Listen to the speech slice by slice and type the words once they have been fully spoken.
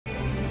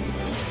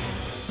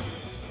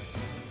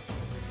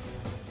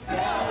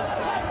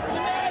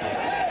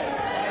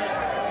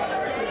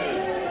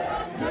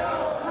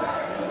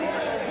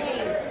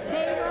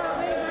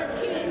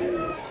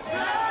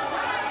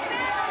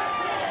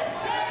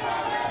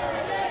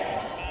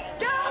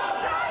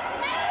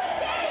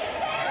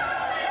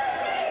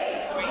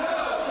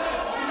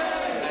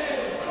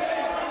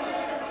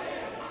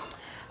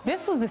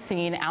this was the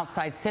scene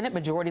outside Senate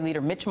Majority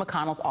Leader Mitch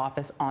McConnell's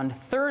office on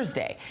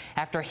Thursday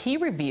after he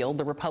revealed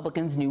the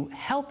Republicans' new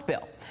health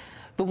bill,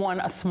 the one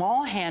a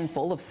small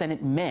handful of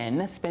Senate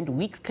men spent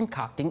weeks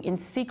concocting in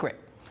secret.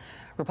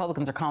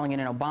 Republicans are calling it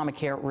an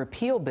Obamacare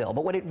repeal bill,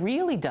 but what it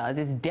really does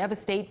is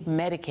devastate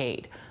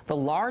Medicaid, the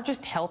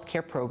largest health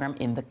care program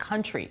in the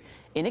country,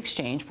 in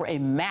exchange for a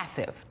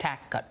massive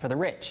tax cut for the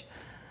rich.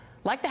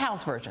 Like the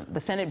House version, the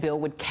Senate bill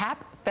would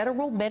cap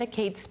federal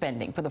Medicaid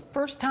spending for the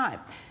first time.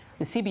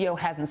 The CBO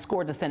hasn't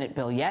scored the Senate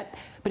bill yet,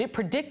 but it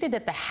predicted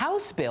that the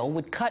House bill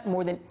would cut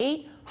more than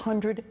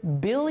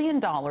 $800 billion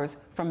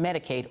from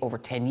Medicaid over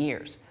 10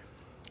 years.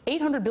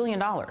 $800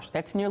 billion,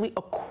 that's nearly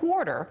a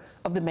quarter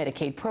of the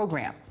Medicaid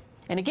program.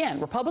 And again,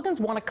 Republicans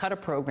want to cut a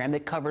program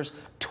that covers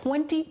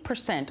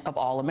 20% of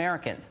all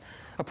Americans,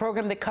 a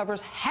program that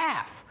covers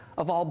half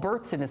of all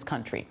births in this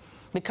country,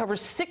 that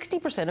covers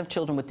 60% of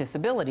children with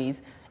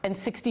disabilities and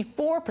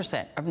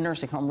 64% of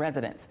nursing home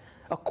residents.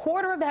 A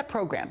quarter of that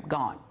program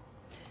gone.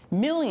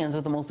 Millions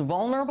of the most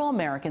vulnerable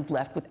Americans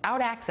left without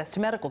access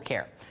to medical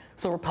care,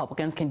 so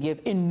Republicans can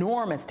give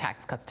enormous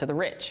tax cuts to the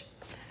rich.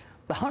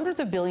 The hundreds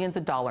of billions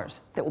of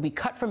dollars that will be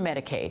cut from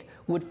Medicaid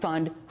would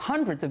fund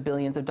hundreds of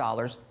billions of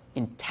dollars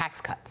in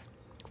tax cuts,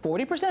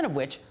 40% of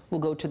which will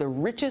go to the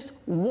richest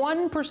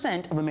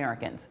 1% of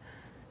Americans.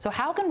 So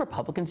how can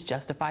Republicans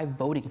justify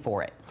voting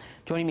for it?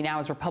 Joining me now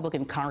is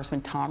Republican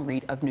Congressman Tom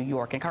Reid of New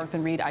York. And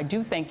Congressman Reid, I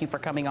do thank you for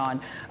coming on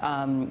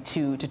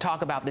to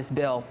talk about this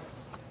bill.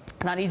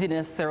 Not easy to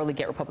necessarily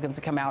get Republicans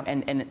to come out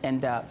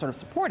and sort of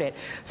support it.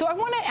 So I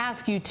want to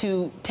ask you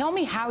to tell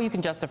me how you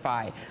can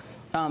justify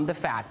the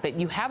fact that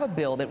you have a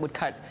bill that would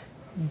cut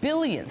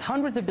billions,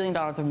 hundreds of billions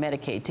of dollars of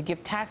Medicaid to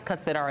give tax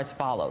cuts that are as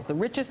follows. The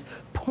richest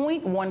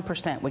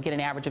 0.1% would get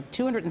an average of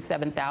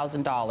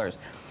 $207,000.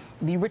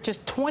 The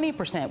richest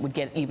 20% would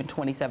get even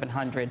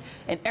 $2,700,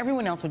 and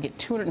everyone else would get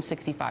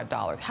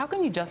 $265. How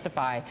can you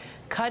justify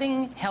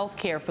cutting health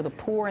care for the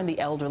poor and the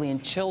elderly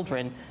and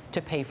children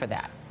to pay for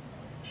that?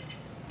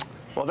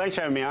 Well, thanks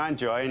for having me on,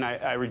 Joy, and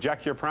I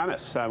reject your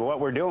premise. What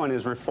we're doing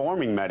is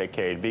reforming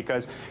Medicaid,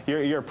 because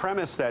your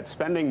premise that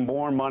spending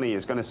more money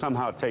is going to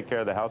somehow take care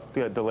of the health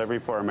delivery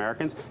for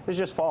Americans is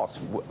just false.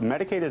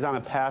 Medicaid is on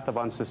a path of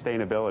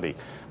unsustainability.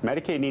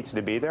 Medicaid needs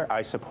to be there.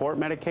 I support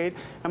Medicaid,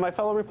 and my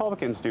fellow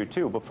Republicans do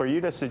too, but for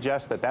you to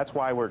suggest that that's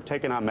why we're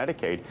taking on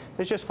Medicaid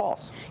is just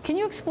false. Can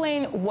you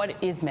explain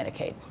what is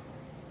Medicaid?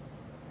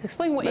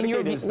 Explain what, in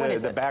your view, what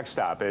is the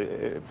backstop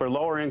for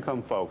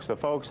lower-income folks, the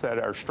folks that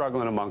are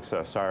struggling amongst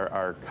us,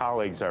 our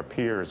colleagues, our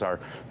peers, our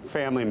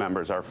family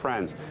members, our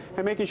friends,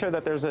 and making sure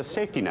that there's a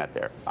safety net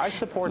there. I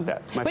support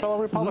that. My fellow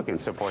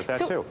Republicans support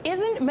that too.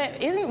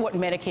 Isn't what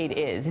Medicaid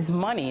is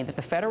money that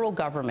the federal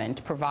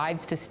government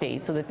provides to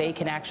states so that they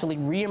can actually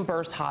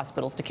reimburse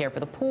hospitals to care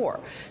for the poor.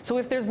 So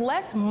if there's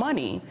less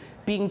money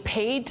being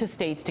paid to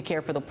states to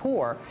care for the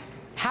poor,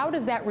 how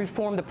does that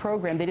reform the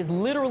program that is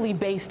literally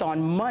based on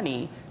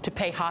money to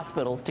pay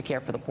hospitals to care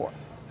for the poor?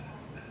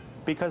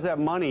 Because that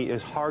money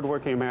is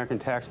hardworking American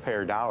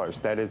taxpayer dollars.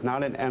 That is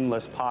not an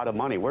endless pot of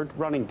money. We're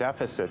running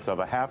deficits of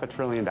 $500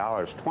 billion,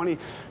 $20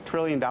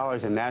 trillion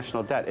in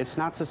national debt. It's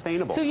not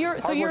sustainable.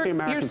 Hardworking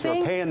Americans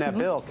who are paying that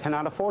bill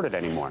cannot afford it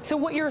anymore. So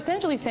what you're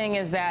essentially saying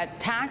is that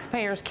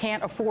taxpayers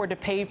can't afford to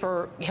pay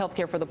for health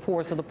care for the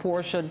poor, so the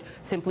poor should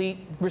simply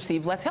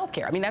receive less health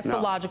care. I mean, that's the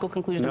logical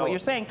conclusion of what you're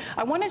saying.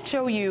 I want to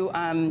show you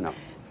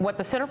what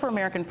the Center for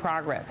American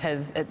Progress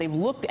has. They've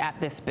looked at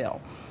this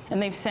bill,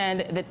 and they've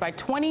said that by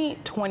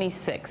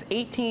 2026,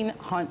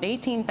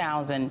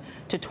 18,000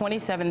 to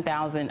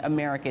 27,000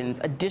 Americans,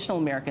 additional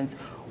Americans,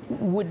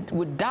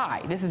 would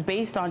die. This is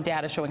based on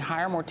data showing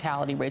higher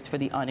mortality rates for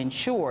the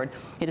uninsured.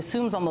 It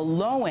assumes on the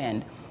low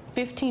end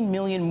 15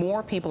 million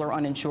more people are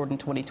uninsured in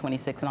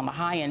 2026, and on the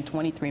high end,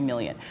 23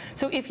 million.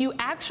 So if you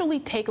actually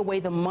take away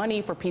the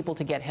money for people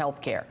to get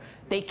health care,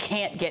 they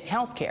can't get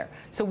health care.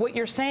 So what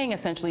you're saying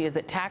essentially is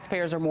that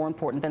taxpayers are more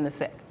important than the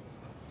sick.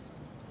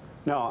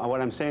 No, what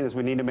I'm saying is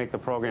we need to make the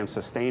program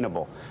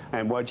sustainable.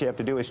 And what you have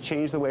to do is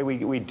change the way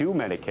we do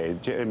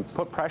Medicaid and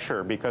put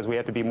pressure, because we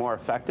have to be more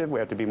effective, we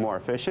have to be more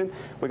efficient.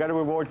 We got to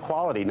reward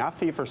quality, not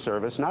fee for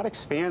service, not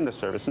expand the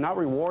service, not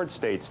reward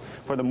states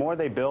for the more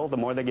they bill, the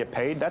more they get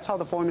paid. That's how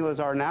the formulas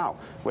are now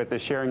with the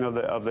sharing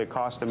of the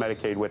cost of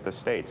Medicaid with the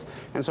states.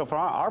 And so from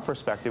our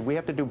perspective, we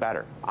have to do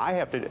better. I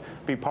have to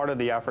be part of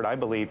the effort, I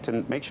believe,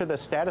 to make sure the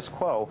status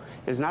quo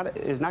is not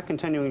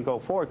continuing to go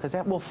forward, because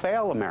that will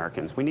fail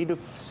Americans. We need to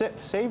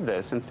save this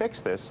and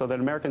fix this so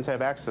that Americans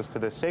have access to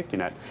this safety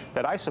net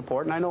that I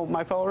support, and I know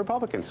my fellow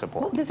Republicans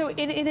support. Well, so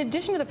in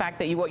addition to the fact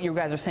that what you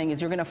guys are saying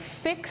is you're going to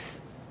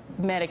fix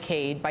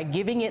Medicaid by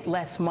giving it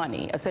less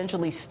money,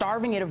 essentially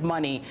starving it of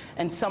money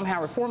and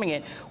somehow reforming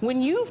it, when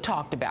you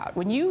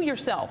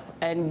yourself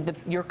and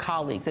your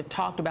colleagues have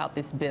talked about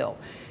this bill,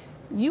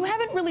 you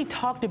haven't really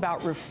talked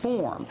about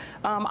reform.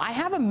 I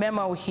have a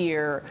memo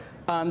here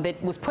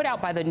that was put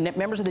out by the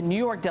members of the New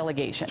York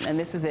delegation, and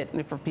this is it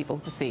for people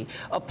to see,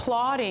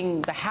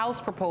 applauding the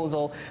House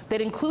proposal that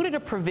included a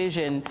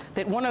provision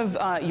that one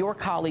of your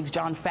colleagues,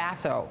 John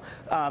Faso,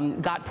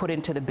 got put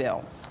into the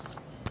bill.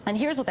 And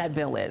here's what that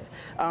bill is.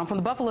 From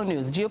the Buffalo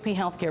News, the GOP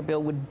health care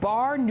bill would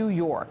bar New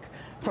York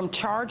from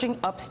charging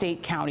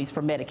upstate counties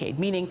for Medicaid,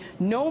 meaning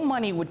no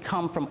money would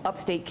come from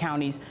upstate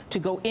counties to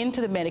go into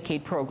the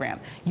Medicaid program.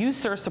 You,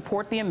 sir,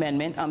 support the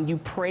amendment. You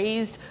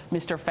praised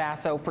Mr.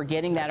 Faso for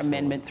getting that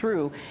amendment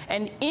through.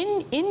 And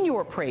in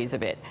your praise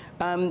of it,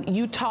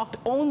 you talked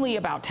only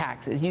about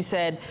taxes. You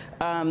said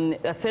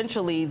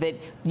essentially that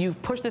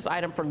you've pushed this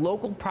item for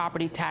local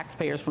property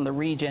taxpayers from the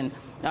region,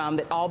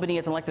 that Albany,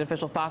 as an elected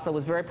official, Faso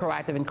was very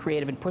proactive and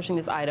creative in pushing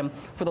this item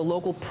for the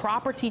local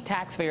property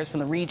taxpayers from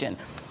the region.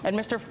 And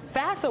Mr.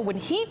 Faso, when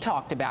he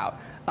talked about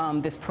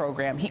this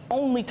program, he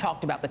only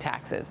talked about the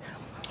taxes.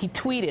 He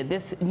tweeted,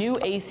 "This new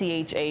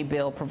ACHA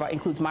bill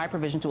includes my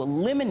provision to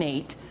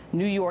eliminate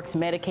New York's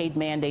Medicaid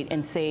mandate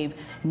and save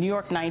New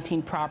York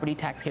 19 property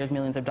taxpayers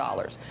millions of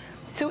dollars."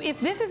 So if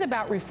this is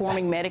about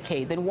reforming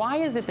Medicaid, then why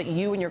is it that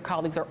you and your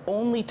colleagues are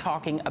only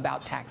talking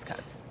about tax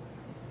cuts?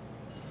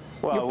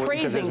 Well,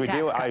 because as we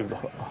do,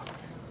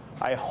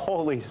 I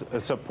wholly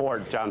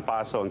support John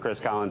Faso and Chris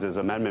Collins'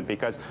 amendment,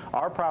 because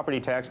our property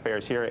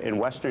taxpayers here in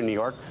Western New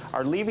York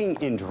are leaving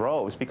in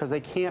droves because they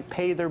can't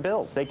pay their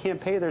bills. They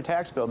can't pay their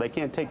tax bill. They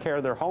can't take care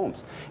of their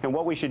homes. And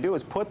what we should do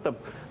is put the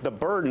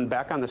burden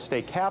back on the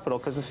state capitol,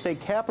 because the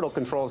state capitol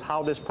controls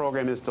how this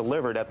program is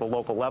delivered at the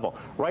local level.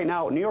 Right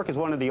now, New York is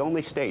one of the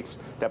only states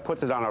that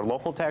puts it on our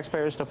local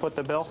taxpayers to foot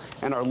the bill,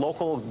 and our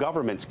local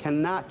governments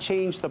cannot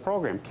change the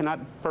program, cannot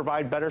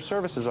provide better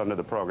services under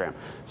the program.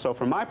 So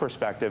from my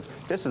perspective,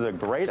 this is a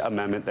great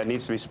amendment that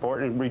needs to be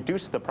supported and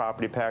reduce the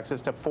property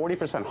taxes to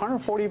 40%.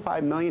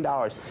 $145 million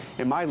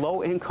in my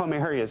low-income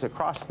areas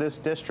across this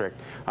district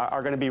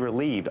are going to be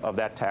relieved of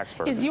that tax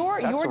burden. Is your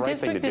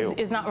district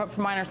is not,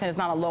 from my understanding, is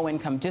not a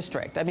low-income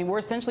district. I mean, we're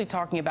essentially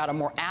talking about a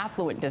more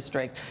affluent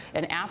district,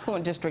 an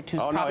affluent district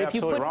who's probably, if you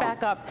put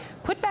back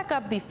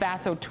up the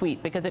Faso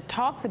tweet, because it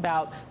talks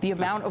about the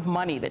amount of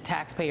money that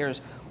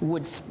taxpayers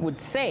would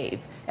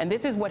save. And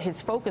this is what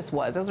his focus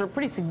was. Those are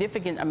pretty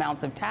significant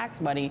amounts of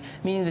tax money,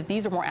 meaning that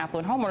these are more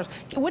affluent homeowners.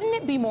 Wouldn't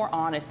it be more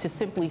honest to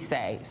simply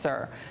say,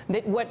 sir,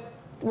 that what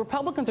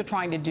Republicans are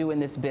trying to do in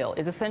this bill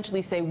is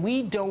essentially say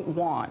we don't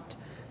want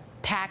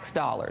tax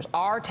dollars,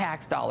 our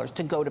tax dollars,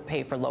 to go to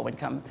pay for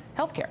low-income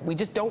health care. We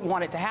just don't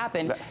want it to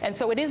happen. And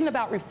so it isn't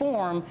about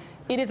reform.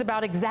 It is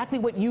about exactly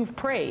what you've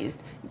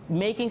praised,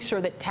 making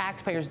sure that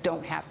taxpayers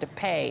don't have to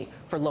pay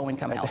for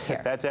low-income health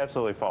care. That's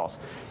absolutely false.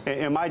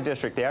 In my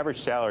district, the average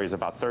salary is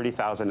about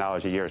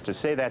 $30,000 a year. To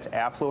say that's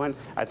affluent,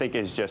 I think,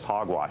 is just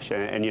hogwash,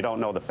 and you don't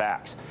know the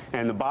facts.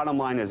 And the bottom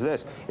line is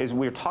this, is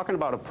we're talking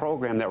about a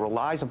program that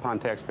relies upon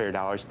taxpayer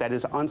dollars that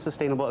is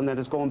unsustainable and that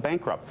is going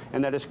bankrupt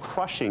and that is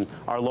crushing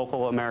our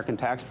local American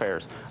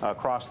taxpayers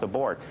across the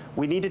board.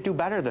 We need to do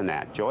better than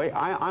that, Joy.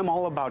 I'm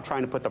all about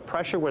trying to put the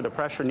pressure where the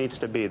pressure needs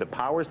to be. The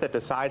powers that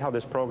decide how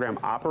this program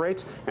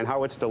operates and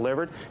how it's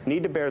delivered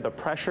need to bear the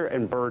pressure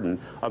and burden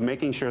of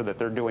making sure that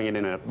they're doing it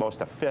in a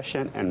most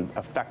efficient and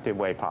effective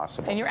way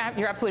possible. And you're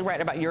absolutely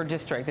right about your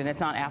district, and it's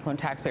not affluent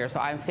taxpayers, so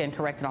I stand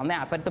corrected on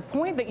that. But the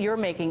point that you're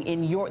making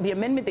in the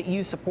amendment that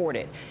you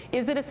supported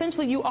is that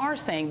essentially you are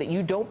saying that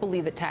you don't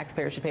believe that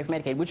taxpayers should pay for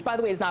Medicaid, which, by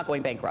the way, is not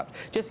going bankrupt.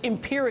 Just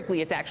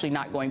empirically, it's actually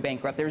not going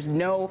bankrupt. There's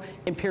no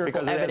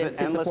empirical evidence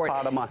to support it.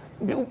 Pot of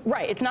money.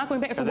 Right, it's not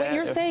going bankrupt. So what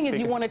you're saying is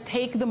you want to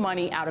take the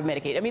money out of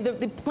Medicaid. I mean,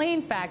 the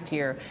plain fact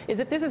here is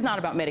that this is not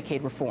about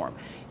Medicaid reform.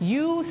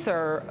 You,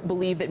 sir,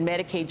 believe that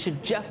Medicaid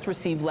should just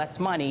receive less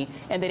money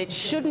and that it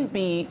shouldn't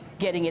be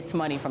getting its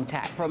money from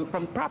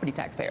property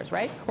taxpayers,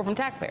 right? Or from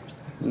taxpayers.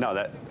 No,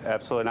 that's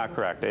absolutely not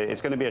correct.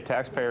 It's going to be a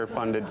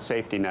taxpayer-funded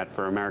safety net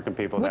for American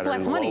people that are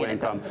in low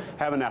income,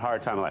 having that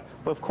hard time of life.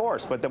 Well, of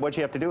course, but what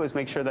you have to do is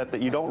make sure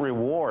that you don't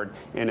reward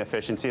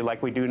inefficiency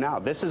like we do now.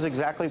 This is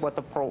exactly what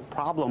the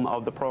problem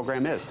of the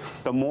program is.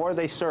 The more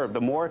they serve,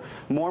 the more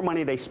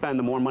money they spend,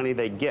 the more money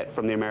they get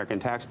from the American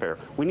taxpayer.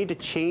 We need to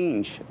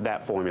change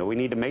that formula. We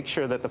need to make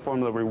sure that the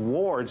formula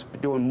rewards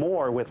doing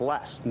more with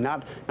less,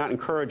 not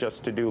encourage us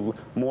to do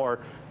more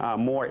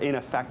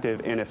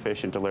ineffective,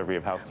 inefficient delivery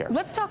of health care.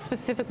 Let's talk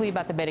specifically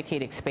about the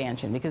Medicaid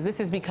expansion, because this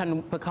has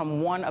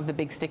become one of the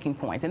big sticking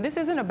points. And this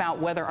isn't about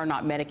whether or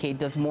not Medicaid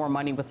does more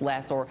money with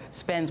less or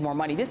spends more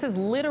money. This is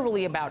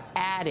literally about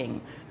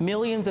adding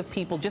millions of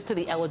people just to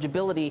the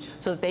eligibility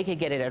so that they could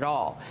get it at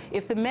all.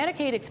 If the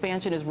Medicaid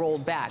expansion is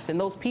rolled back, then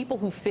those people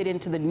who fit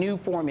into the new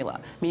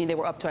formula, meaning they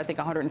were up to, I think,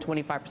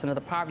 125% of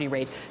the poverty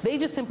rate, they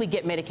just simply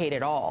get Medicaid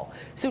at all.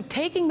 So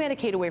taking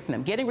Medicaid away from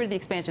them, getting rid of the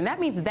expansion, that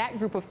means that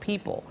group of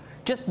people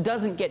just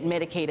doesn't get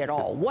Medicaid at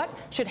all. What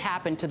should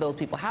happen to those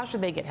people? How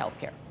should they get health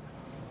care?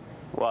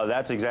 Well,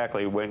 that's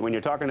exactly, when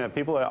you're talking to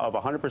people of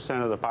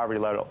 100% of the poverty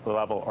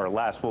level or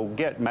less will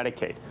get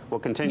Medicaid, will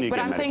continue to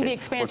get Medicaid. But I'm saying the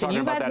expansion.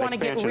 You guys want to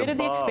get rid of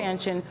the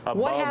expansion.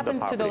 What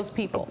happens to those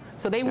people?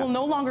 So they will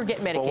no longer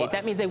get Medicaid.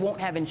 That means they won't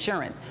have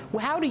insurance.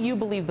 Well, how do you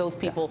believe those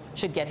people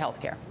should get health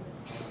care?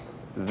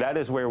 that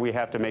is where we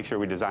have to make sure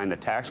we design the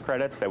tax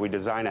credits, that we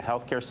design a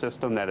healthcare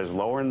system that is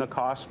lowering the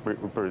cost,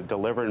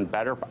 delivering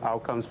better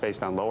outcomes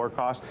based on lower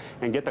costs,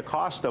 and get the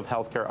cost of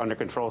healthcare under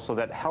control so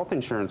that health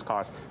insurance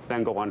costs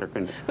then go under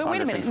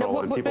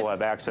control and people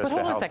have access to healthcare.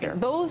 But hold on a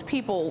second. Those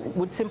people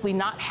would simply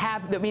not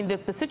have, I mean,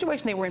 the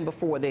situation they were in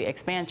before the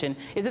expansion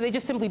is that they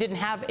just simply didn't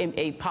have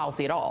a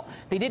policy at all.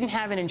 They didn't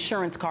have an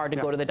insurance card to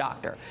go to the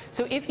doctor.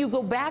 So if you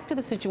go back to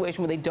the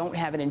situation where they don't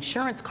have an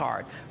insurance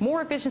card,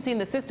 more efficiency in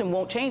the system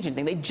won't change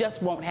anything. They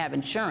just won't have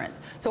insurance.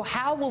 So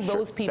how will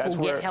those people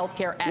get health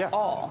care at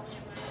all?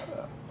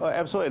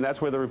 Absolutely, and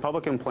that's where the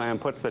Republican plan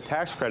puts the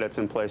tax credits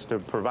in place to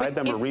provide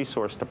them a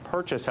resource to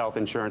purchase health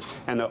insurance,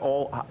 and the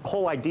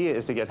whole idea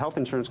is to get health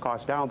insurance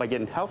costs down by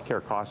getting health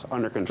care costs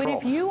under control.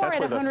 But if you that's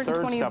are at where the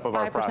third step of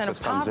our process 125%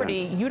 of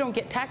poverty, comes in. you don't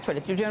get tax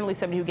credits. You're generally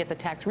somebody who gets a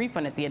tax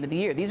refund at the end of the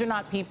year. These are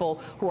not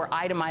people who are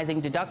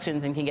itemizing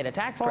deductions and can get a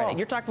tax credit.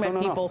 You're talking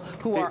about people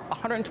who are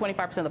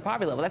 125% of the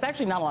poverty level. That's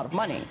actually not a lot of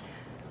money.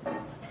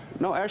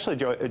 No, actually,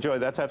 Joy,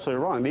 that's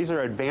absolutely wrong. These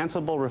are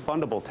advanceable,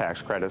 refundable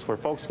tax credits where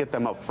folks get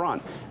them up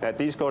front. That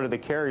these go to the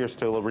carriers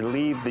to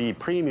relieve the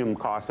premium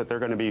costs that they're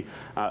going to be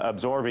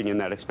absorbing in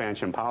that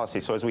expansion policy.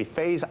 So as we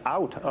phase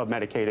out of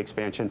Medicaid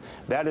expansion,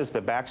 that is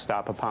the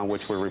backstop upon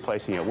which we're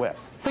replacing it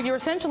with. So you're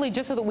essentially,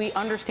 just so that we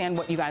understand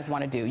what you guys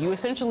want to do, you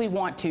essentially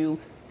want to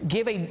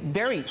give a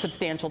very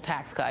substantial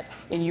tax cut.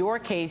 In your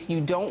case,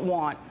 you don't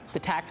want the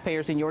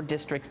taxpayers in your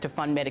districts to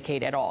fund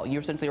Medicaid at all.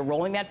 You're essentially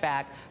rolling that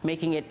back,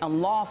 making it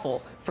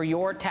unlawful for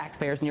your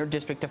taxpayers in your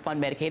district to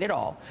fund Medicaid at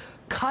all.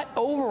 Cut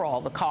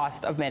overall the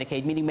cost of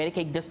Medicaid, meaning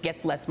Medicaid just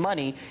gets less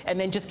money, and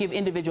then just give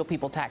individual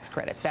people tax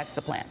credits. That's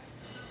the plan.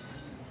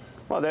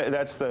 Well,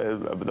 that's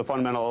the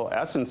fundamental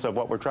essence of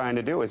what we're trying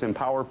to do, is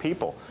empower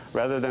people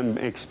rather than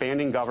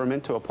expanding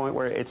government to a point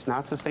where it's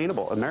not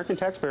sustainable. American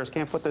taxpayers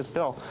can't foot this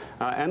bill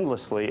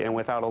endlessly and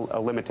without a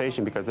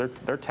limitation because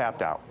they're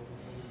tapped out.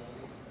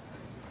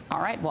 All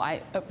right. Well,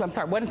 I'm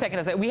sorry. 1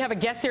 second. We have a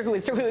guest here who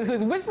is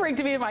whispering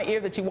to me in my ear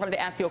that she wanted to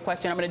ask you a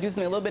question. I'm going to do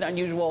something a little bit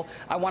unusual.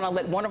 I want to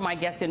let one of my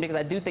guests in because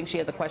I do think she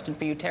has a question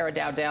for you. Tara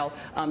Dowdell,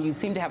 you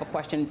seem to have a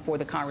question for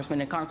the Congressman.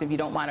 And Congressman, if you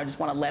don't mind, I just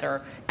want to let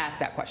her ask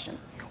that question.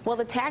 Well,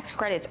 the tax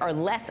credits are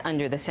less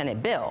under the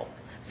Senate bill.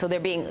 So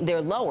they're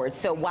lowered.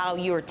 So while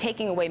you're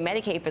taking away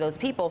Medicaid for those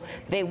people,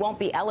 they won't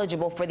be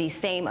eligible for the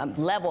same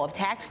level of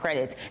tax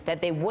credits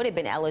that they would have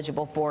been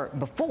eligible for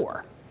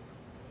before.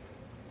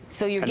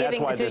 So you're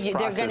giving, so they're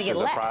going to get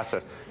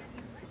less.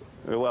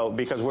 Well,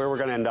 because where we're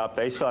going to end up,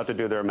 they still have to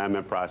do their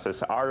amendment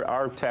process.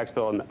 Our tax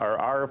bill or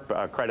our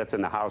credits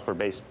in the House were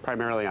based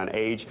primarily on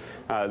age.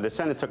 The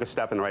Senate took a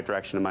step in the right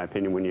direction, in my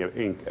opinion, when you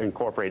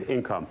incorporate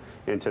income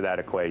into that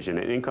equation.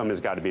 And income has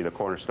got to be the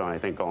cornerstone, I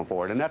think, going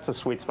forward. And that's a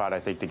sweet spot, I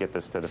think, to get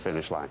this to the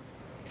finish line.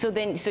 So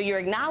you're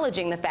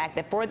acknowledging the fact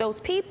that for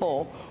those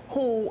people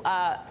who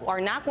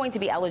are not going to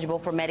be eligible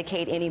for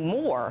Medicaid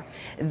anymore,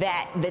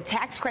 that the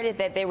tax credit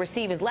that they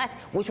receive is less,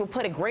 which will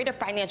put a greater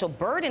financial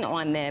burden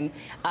on them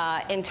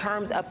in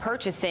terms of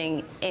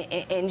purchasing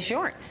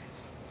insurance.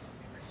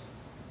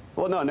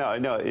 Well,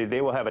 no.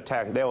 They will have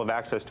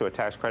access to a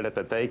tax credit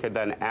that they could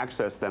then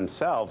access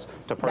themselves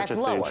to purchase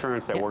the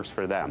insurance that works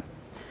for them.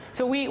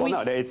 So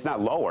no, it's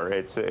not lower.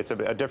 It's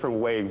a different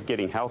way of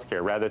getting health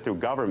care, rather through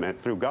government,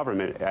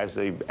 as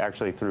they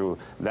actually through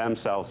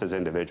themselves as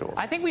individuals.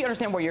 I think we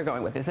understand where you're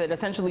going with this. That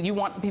essentially you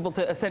want people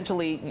to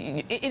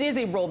essentially, it is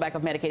a rollback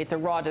of Medicaid. It's a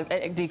raw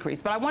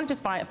decrease. But I want to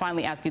just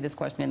finally ask you this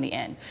question in the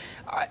end.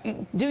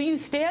 Do you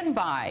stand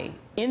by,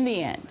 in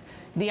the end,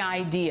 the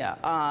idea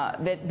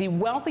that the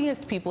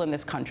wealthiest people in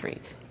this country,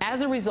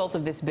 as a result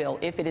of this bill,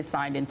 if it is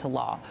signed into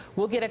law,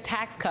 will get a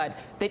tax cut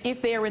that, if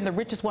they are in the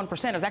richest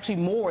 1%, is actually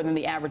more than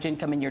the average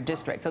income in your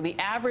district? So the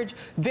average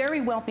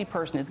very wealthy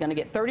person is going to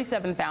get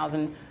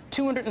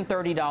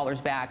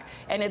 $37,230 back,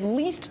 and at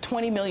least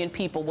 20 million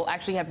people will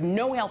actually have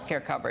no health care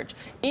coverage.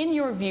 In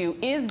your view,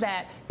 is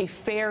that a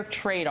fair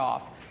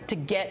trade-off to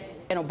get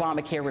an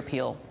Obamacare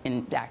repeal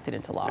enacted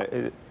into law?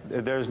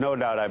 There's no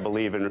doubt, I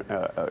believe, in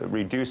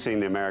reducing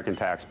the American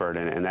tax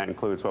burden, and that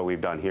includes what we've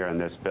done here in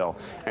this bill.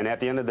 And at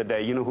the end of the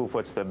day, you know who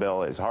foots the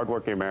bill is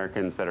hardworking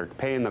Americans that are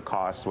paying the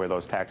costs where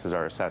those taxes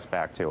are assessed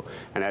back to.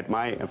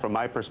 And from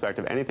my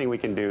perspective, anything we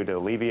can do to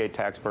alleviate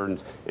tax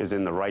burdens is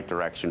in the right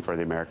direction for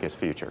the America's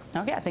future.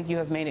 Okay, I think you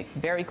have made it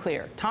very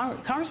clear.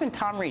 Congressman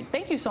Tom Reid,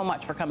 thank you so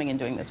much for coming and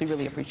doing this. We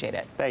really appreciate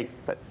it.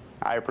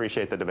 I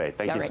appreciate the debate.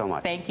 Thank you so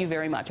much. Thank you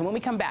very much. And when we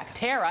come back,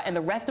 Tara and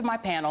the rest of my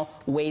panel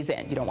weighs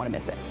in. You don't want to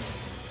miss it.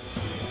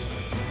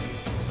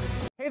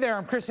 Hey there,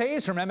 I'm Chris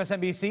Hayes from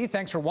MSNBC.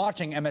 Thanks for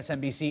watching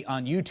MSNBC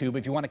on YouTube.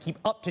 If you want to keep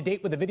up to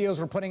date with the videos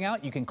we're putting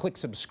out, you can click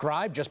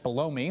subscribe just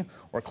below me,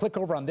 or click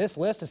over on this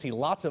list to see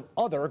lots of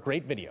other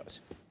great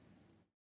videos.